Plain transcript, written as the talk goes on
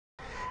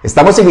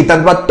Estamos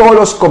invitando a todos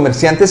los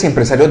comerciantes y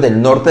empresarios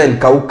del norte del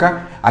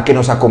Cauca a que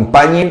nos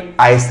acompañen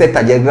a este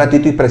taller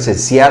gratuito y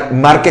presencial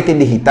Marketing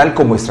Digital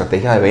como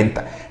estrategia de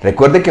venta.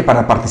 Recuerden que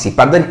para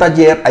participar del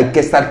taller hay que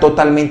estar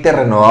totalmente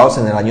renovados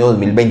en el año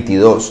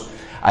 2022.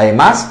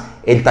 Además,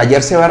 el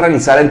taller se va a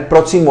realizar el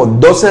próximo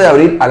 12 de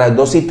abril a las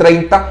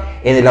 2:30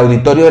 en el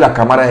auditorio de la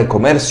Cámara de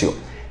Comercio.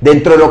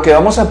 Dentro de lo que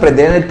vamos a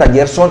aprender en el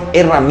taller son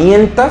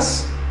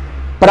herramientas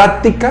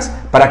prácticas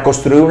para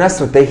construir una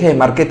estrategia de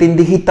marketing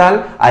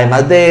digital,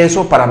 además de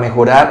eso para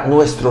mejorar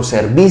nuestro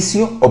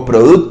servicio o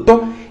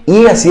producto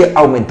y así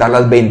aumentar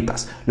las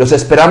ventas. Los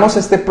esperamos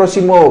este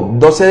próximo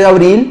 12 de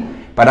abril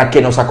para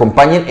que nos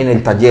acompañen en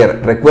el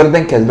taller.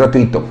 Recuerden que es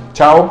gratuito.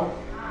 Chao.